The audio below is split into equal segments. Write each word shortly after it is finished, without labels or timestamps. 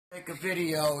make a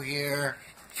video here.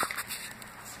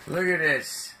 Look at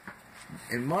this.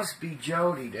 It must be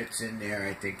Jody that's in there,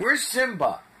 I think. Where's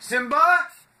Simba? Simba?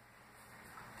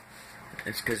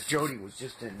 It's because Jody was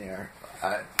just in there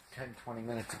 10, 20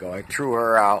 minutes ago. I threw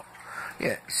her out.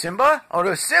 Yeah, Simba? Oh,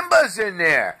 the Simba's in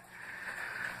there.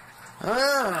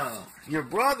 Oh, your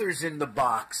brother's in the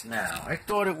box now. I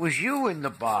thought it was you in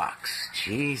the box.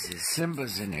 Jesus,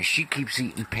 Simba's in there. She keeps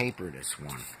eating paper, this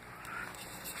one.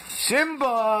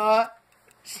 Simba!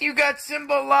 You got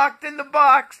Simba locked in the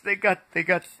box. They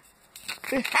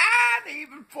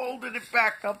even folded it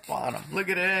back up on him. Look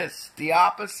at this. The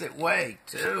opposite way,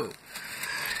 too.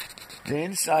 The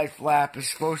inside flap is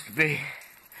supposed to be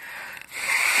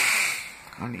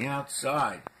on the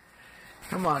outside.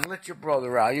 Come on, let your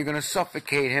brother out. You're going to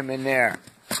suffocate him in there.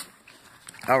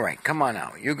 All right, come on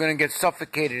out. You're going to get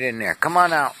suffocated in there. Come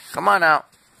on out. Come on out.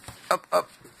 Up, up.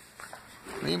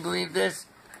 Can you believe this?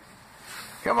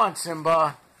 Come on,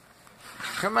 Simba.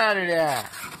 Come out of there.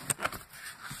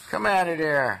 Come out of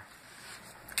there.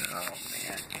 Oh,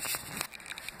 man.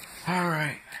 All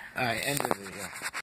right. All right, end of the video.